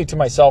mainly to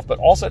myself, but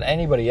also to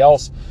anybody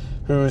else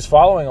who's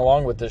following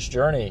along with this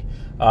journey,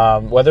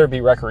 whether it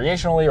be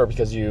recreationally or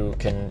because you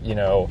can,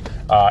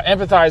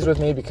 empathize with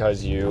me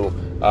because you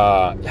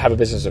have a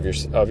business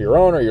of your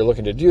own, or you're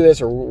looking to do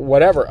this or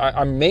whatever.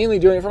 I'm mainly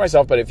doing it for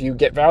myself, but if you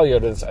get value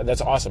out of this,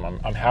 that's awesome.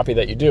 I'm happy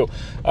that you do.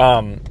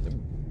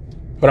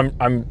 But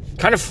I'm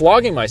kind of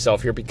flogging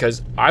myself here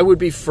because I would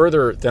be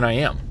further than I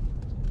am.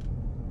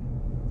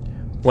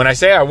 When I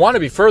say I want to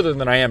be further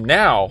than I am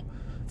now,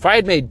 if I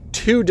had made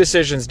 2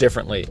 decisions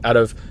differently out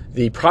of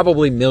the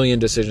probably million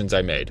decisions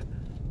I made,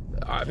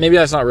 maybe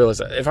that's not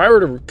realistic. If I were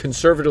to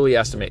conservatively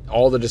estimate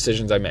all the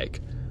decisions I make,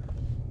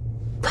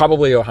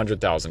 probably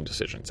 100,000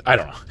 decisions. I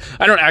don't know.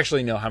 I don't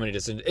actually know how many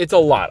decisions. It's a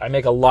lot. I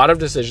make a lot of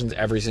decisions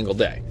every single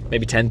day.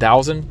 Maybe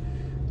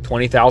 10,000,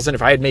 20,000.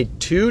 If I had made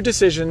 2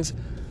 decisions,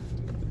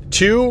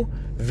 2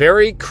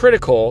 very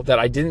critical that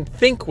I didn't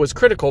think was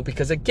critical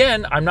because,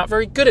 again, I'm not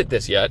very good at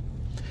this yet.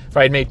 If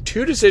I had made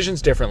 2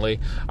 decisions differently,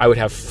 I would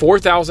have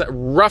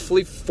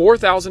roughly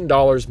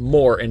 $4,000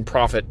 more in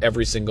profit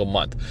every single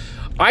month.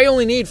 I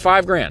only need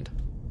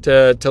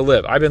 $5,000 to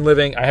live. I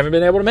haven't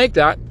been able to make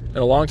that in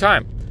a long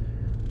time.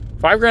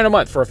 $5,000 a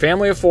month for a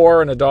family of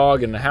 4 and a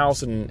dog and a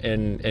house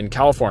in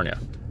California.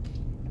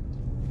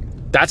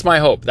 That's my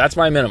hope. That's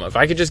my minimum. If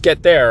I could just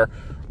get there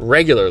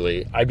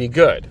regularly, I'd be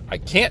good. I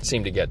can't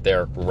seem to get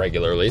there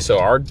regularly,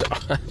 so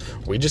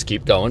we just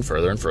keep going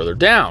further and further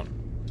down.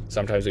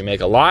 Sometimes we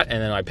make a lot,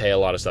 and then I pay a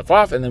lot of stuff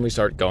off, and then we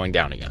start going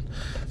down again.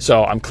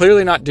 So I'm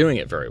clearly not doing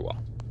it very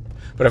well.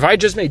 But if I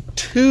just made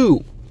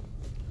 2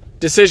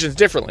 decisions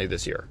differently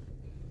this year,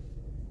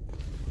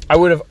 I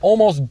would have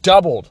almost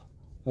doubled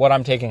what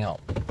I'm taking home.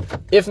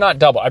 If not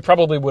double, I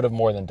probably would have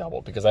more than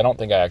doubled because I don't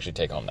think I actually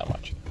take home that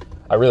much.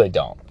 I really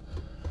don't.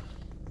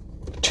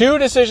 2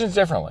 decisions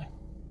differently,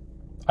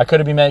 I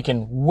could have been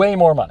making way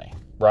more money,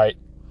 right?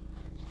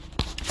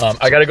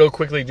 I got to go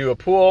quickly do a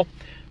pool.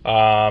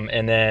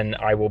 and then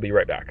I will be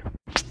right back.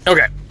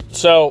 Okay,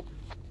 so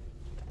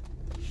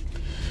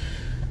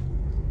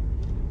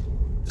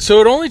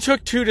it only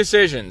took 2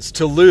 decisions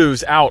to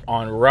lose out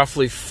on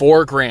roughly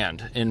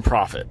 $4,000 in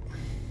profit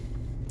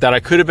that I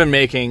could have been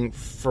making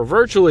for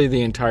virtually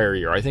the entire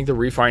year. I think the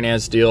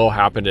refinance deal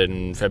happened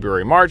in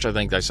February, March. I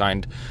think I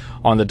signed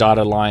on the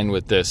dotted line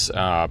with this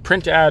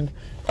print ad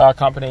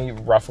company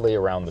roughly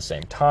around the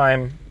same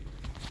time.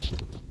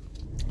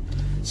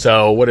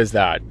 So what is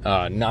that?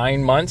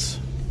 9 months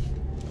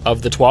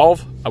of the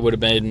 12, I would have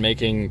been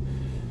making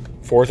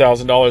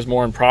 $4,000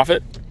 more in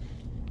profit.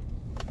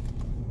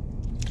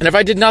 And if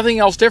I did nothing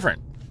else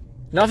different,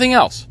 nothing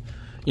else,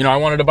 I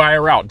wanted to buy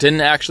a route.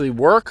 Didn't actually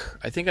work.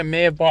 I think I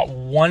may have bought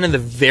one in the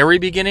very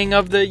beginning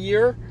of the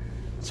year.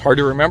 It's hard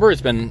to remember.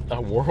 It's been a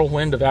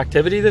whirlwind of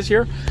activity this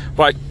year.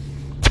 But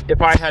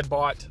if I had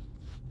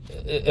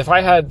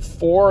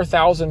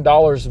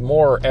 $4,000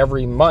 more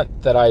every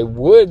month that I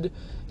would,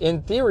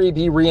 in theory,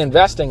 be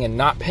reinvesting and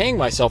not paying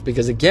myself,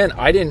 because again,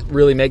 I didn't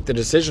really make the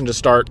decision to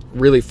start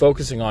really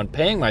focusing on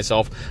paying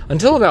myself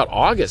until about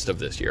August of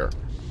this year.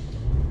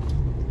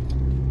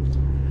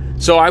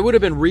 So I would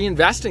have been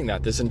reinvesting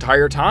that this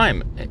entire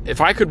time.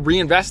 If I could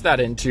reinvest that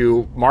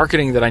into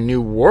marketing that I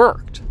knew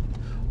worked,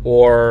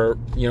 or,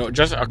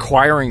 just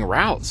acquiring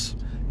routes,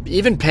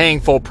 even paying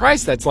full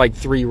price, that's like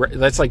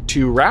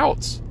 2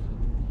 routes.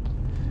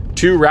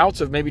 2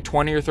 routes of maybe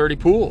 20 or 30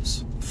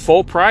 pools.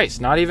 Full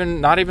price, not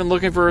even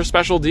looking for a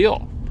special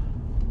deal.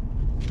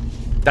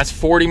 That's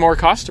 40 more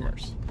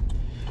customers.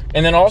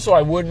 And then also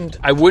I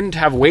wouldn't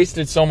have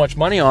wasted so much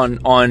money on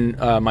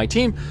my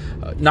team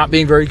not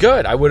being very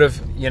good. I would have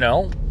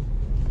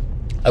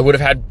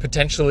had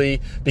potentially,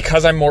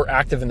 because I'm more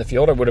active in the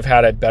field, I would have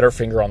had a better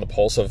finger on the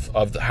pulse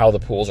of how the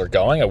pools are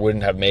going. I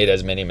wouldn't have made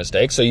as many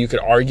mistakes. So you could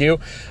argue,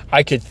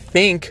 I could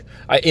think,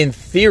 in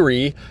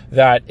theory,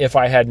 that if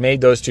I had made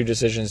those 2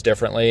 decisions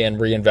differently and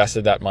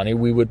reinvested that money,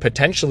 we would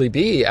potentially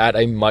be at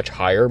a much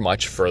higher,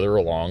 much further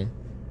along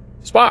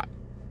spot.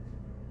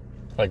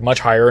 Like much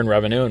higher in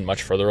revenue and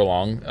much further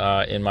along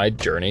in my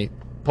journey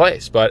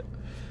place. But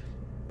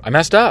I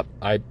messed up.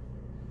 I'm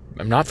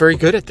not very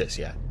good at this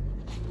yet.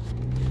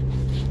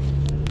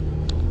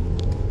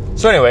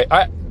 So anyway,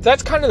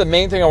 that's kind of the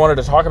main thing I wanted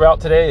to talk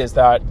about today, is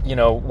that,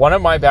 one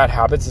of my bad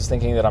habits is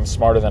thinking that I'm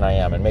smarter than I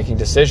am and making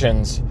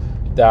decisions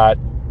that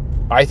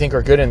I think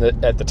are good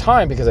at the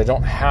time because I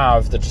don't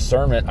have the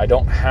discernment. I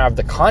don't have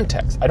the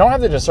context. I don't have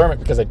the discernment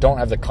because I don't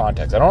have the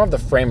context. I don't have the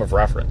frame of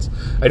reference.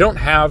 I don't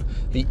have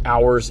the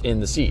hours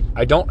in the seat.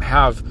 I don't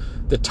have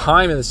the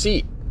time in the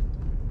seat.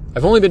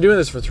 I've only been doing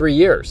this for 3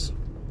 years.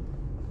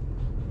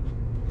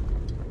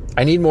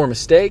 I need more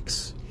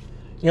mistakes.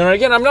 And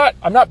again,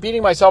 I'm not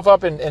beating myself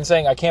up and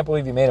saying, I can't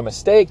believe you made a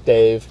mistake,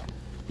 Dave.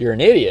 You're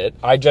an idiot.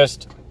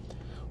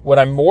 What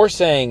I'm more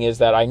saying is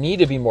that I need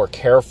to be more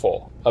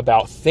careful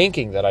about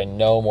thinking that I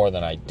know more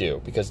than I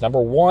do. Because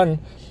number one,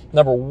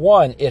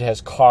 it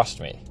has cost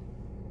me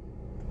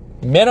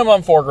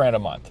minimum $4,000 a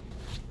month.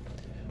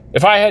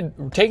 If I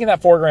had taken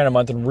that $4,000 a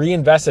month and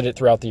reinvested it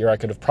throughout the year, I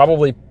could have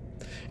probably,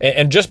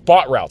 and just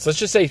bought routes. Let's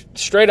just say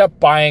straight up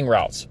buying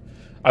routes.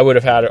 I would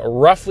have had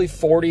roughly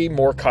 40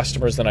 more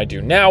customers than I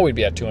do now. We'd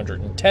be at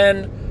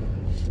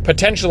 210.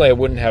 Potentially, I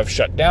wouldn't have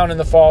shut down in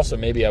the fall, so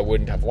maybe I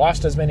wouldn't have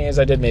lost as many as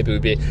I did. Maybe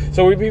we'd be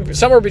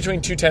somewhere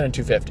between 210 and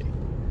 250.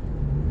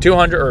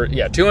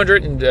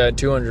 200 and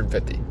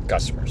 250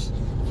 customers.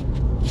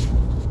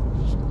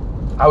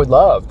 I would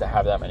love to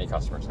have that many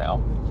customers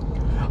now.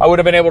 I would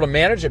have been able to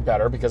manage it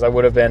better because I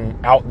would have been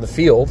out in the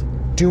field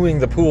doing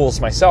the pools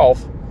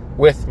myself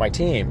with my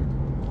team.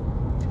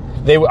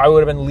 I would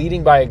have been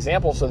leading by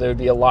example, so that it would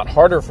be a lot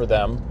harder for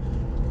them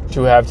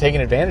to have taken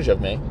advantage of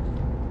me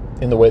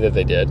in the way that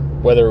they did.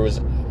 Whether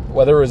it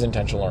was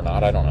intentional or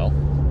not, I don't know.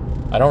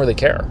 I don't really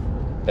care.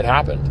 It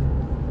happened.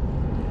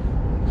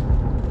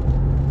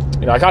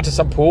 I got to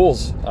some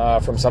pools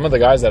from some of the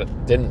guys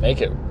that didn't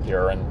make it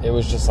here, and it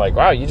was just like,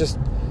 wow, you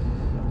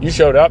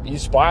showed up, you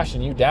splashed,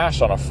 and you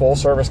dashed on a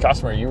full-service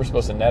customer. You were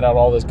supposed to net out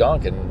all this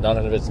gunk, and none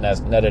of it's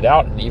netted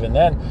out. And even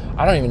then,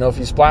 I don't even know if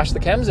you splashed the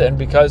chems in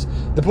because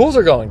the pools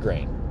are going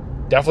green.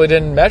 Definitely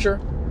didn't measure,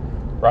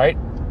 right?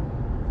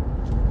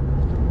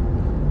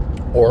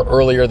 Or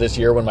earlier this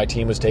year when my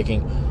team was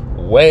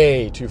taking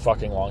way too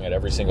fucking long at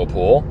every single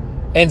pool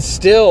and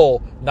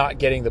still not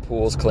getting the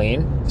pools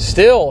clean,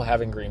 still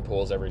having green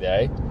pools every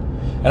day.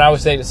 And I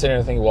was sitting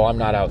there thinking, well, I'm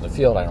not out in the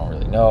field. I don't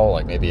really know.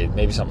 Like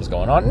maybe something's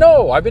going on.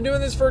 No, I've been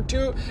doing this at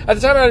the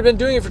time I'd been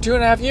doing it for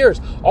 2.5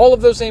 years. All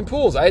of those same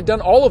pools. I had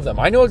done all of them.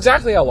 I know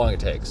exactly how long it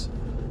takes.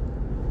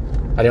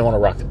 I didn't want to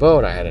rock the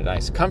boat. I had a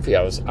nice comfy.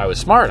 I was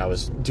smart. I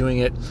was doing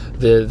it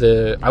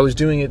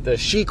the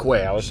chic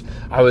way.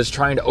 I was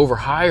trying to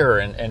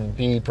overhire and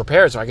be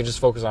prepared so I could just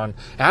focus on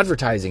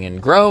advertising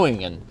and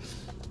growing and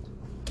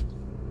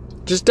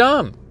just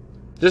dumb.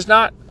 Just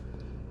not,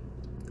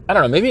 I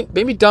don't know,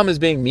 maybe dumb is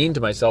being mean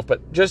to myself,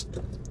 but just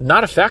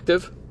not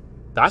effective.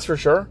 That's for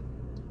sure.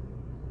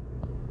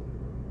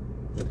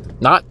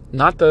 Not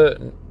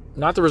the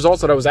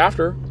results that I was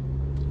after.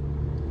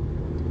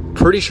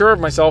 pretty sure of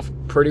myself,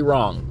 pretty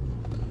wrong.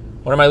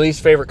 One of my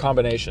least favorite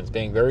combinations,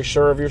 being very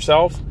sure of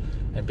yourself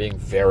and being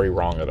very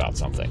wrong about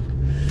something.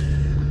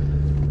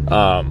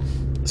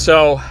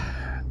 So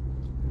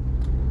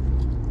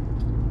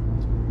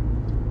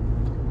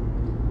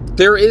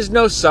there is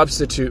no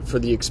substitute for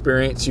the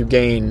experience you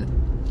gain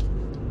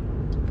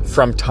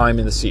from time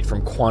in the seat,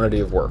 from quantity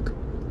of work.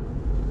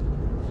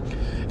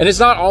 And it's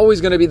not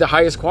always going to be the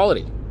highest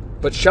quality,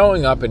 but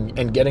showing up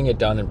and getting it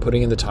done and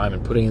putting in the time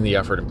and putting in the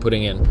effort and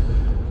putting in,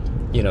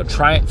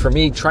 trying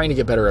to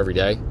get better every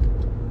day.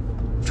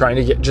 Trying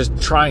to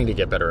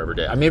get better every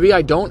day. Maybe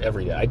I don't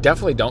every day. I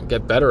definitely don't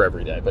get better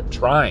every day, but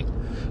trying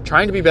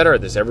to be better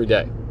at this every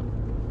day.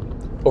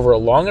 Over a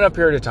long enough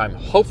period of time,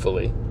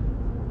 hopefully,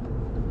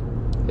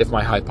 if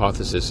my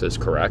hypothesis is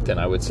correct, and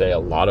I would say a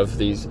lot of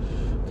these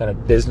kind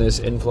of business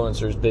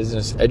influencers,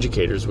 business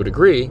educators would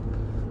agree,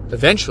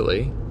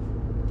 eventually,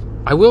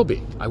 I will be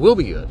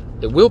good.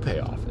 It will pay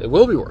off. It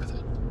will be worth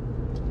it.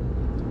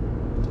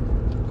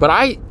 But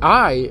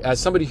I, as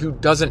somebody who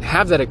doesn't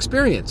have that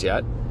experience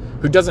yet,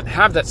 who doesn't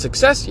have that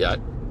success yet,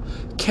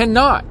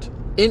 cannot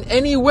in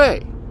any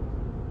way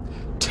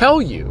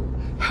tell you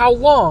how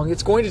long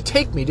it's going to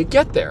take me to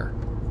get there.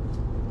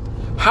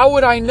 How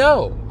would I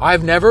know?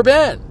 I've never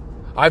been.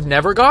 I've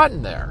never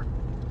gotten there.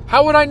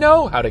 How would I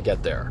know how to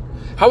get there?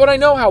 How would I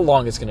know how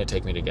long it's going to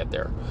take me to get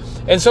there?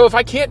 And so if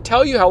I can't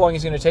tell you how long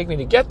it's going to take me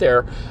to get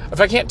there, if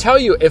I can't tell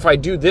you if I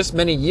do this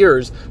many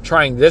years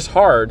trying this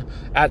hard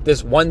at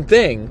this one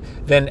thing,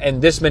 then in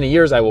this many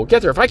years I will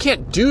get there. If I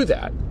can't do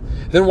that,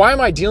 then why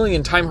am I dealing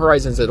in time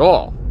horizons at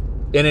all?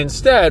 And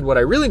instead, what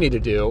I really need to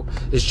do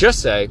is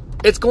just say,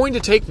 it's going to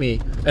take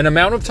me an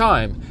amount of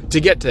time to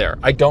get there.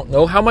 I don't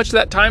know how much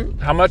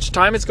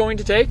time it's going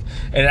to take.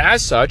 And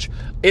as such,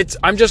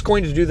 I'm just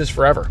going to do this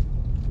forever.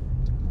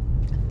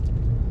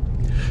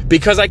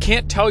 Because I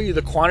can't tell you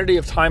the quantity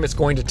of time it's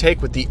going to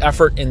take with the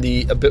effort and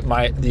the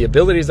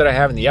abilities that I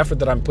have and the effort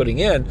that I'm putting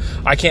in.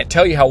 I can't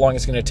tell you how long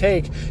it's going to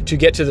take to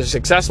get to the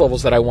success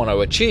levels that I want to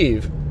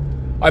achieve.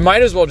 I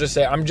might as well just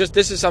say,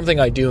 this is something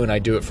I do and I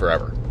do it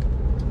forever.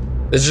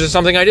 This is just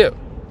something I do.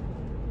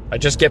 I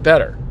just get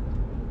better.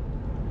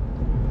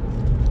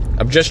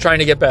 I'm just trying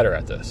to get better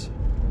at this.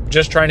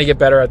 Just trying to get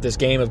better at this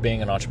game of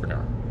being an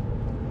entrepreneur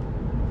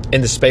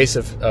in the space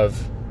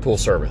of pool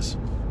service.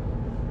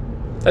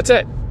 That's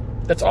it.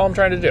 That's all I'm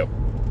trying to do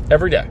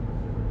every day.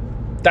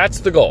 That's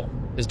the goal,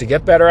 is to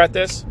get better at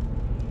this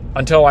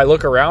until I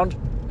look around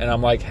and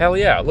I'm like, hell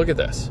yeah, look at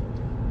this.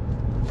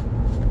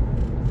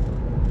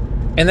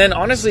 And then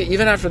honestly,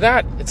 even after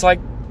that, it's like,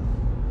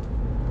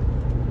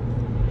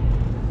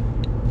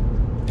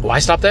 why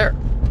stop there?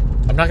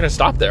 I'm not going to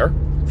stop there.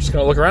 I'm just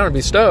going to look around and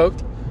be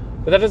stoked.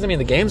 But that doesn't mean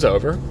the game's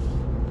over.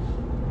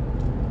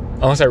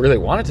 Unless I really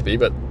want it to be,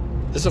 but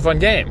this is a fun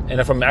game. And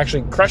if I'm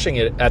actually crushing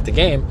it at the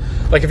game,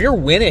 like if you're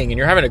winning and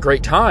you're having a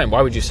great time,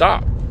 why would you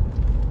stop?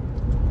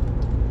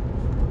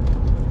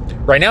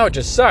 Right now it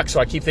just sucks, so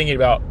I keep thinking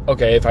about,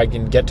 okay, if I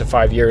can get to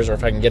 5 years or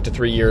if I can get to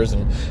 3 years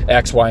and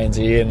X, Y, and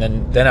Z,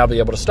 and then I'll be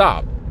able to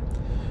stop.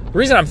 The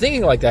reason I'm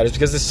thinking like that is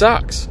because this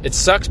sucks. It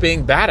sucks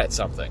being bad at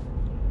something.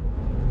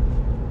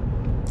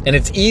 And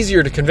it's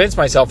easier to convince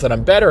myself that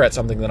I'm better at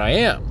something than I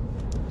am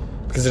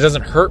because it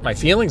doesn't hurt my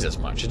feelings as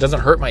much. It doesn't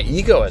hurt my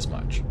ego as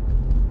much.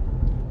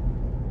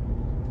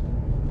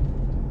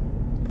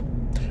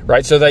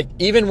 Right? So like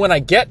even when I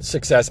get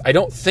success, I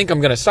don't think I'm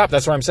going to stop.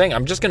 That's what I'm saying.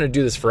 I'm just going to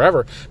do this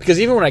forever because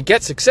even when I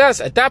get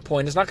success, at that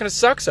point, it's not going to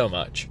suck so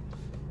much.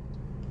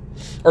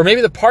 Or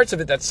maybe the parts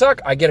of it that suck,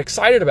 I get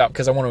excited about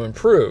because I want to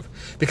improve.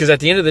 Because at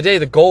the end of the day,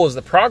 the goal is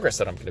the progress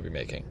that I'm going to be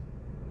making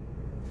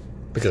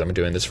because I'm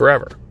doing this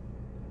forever.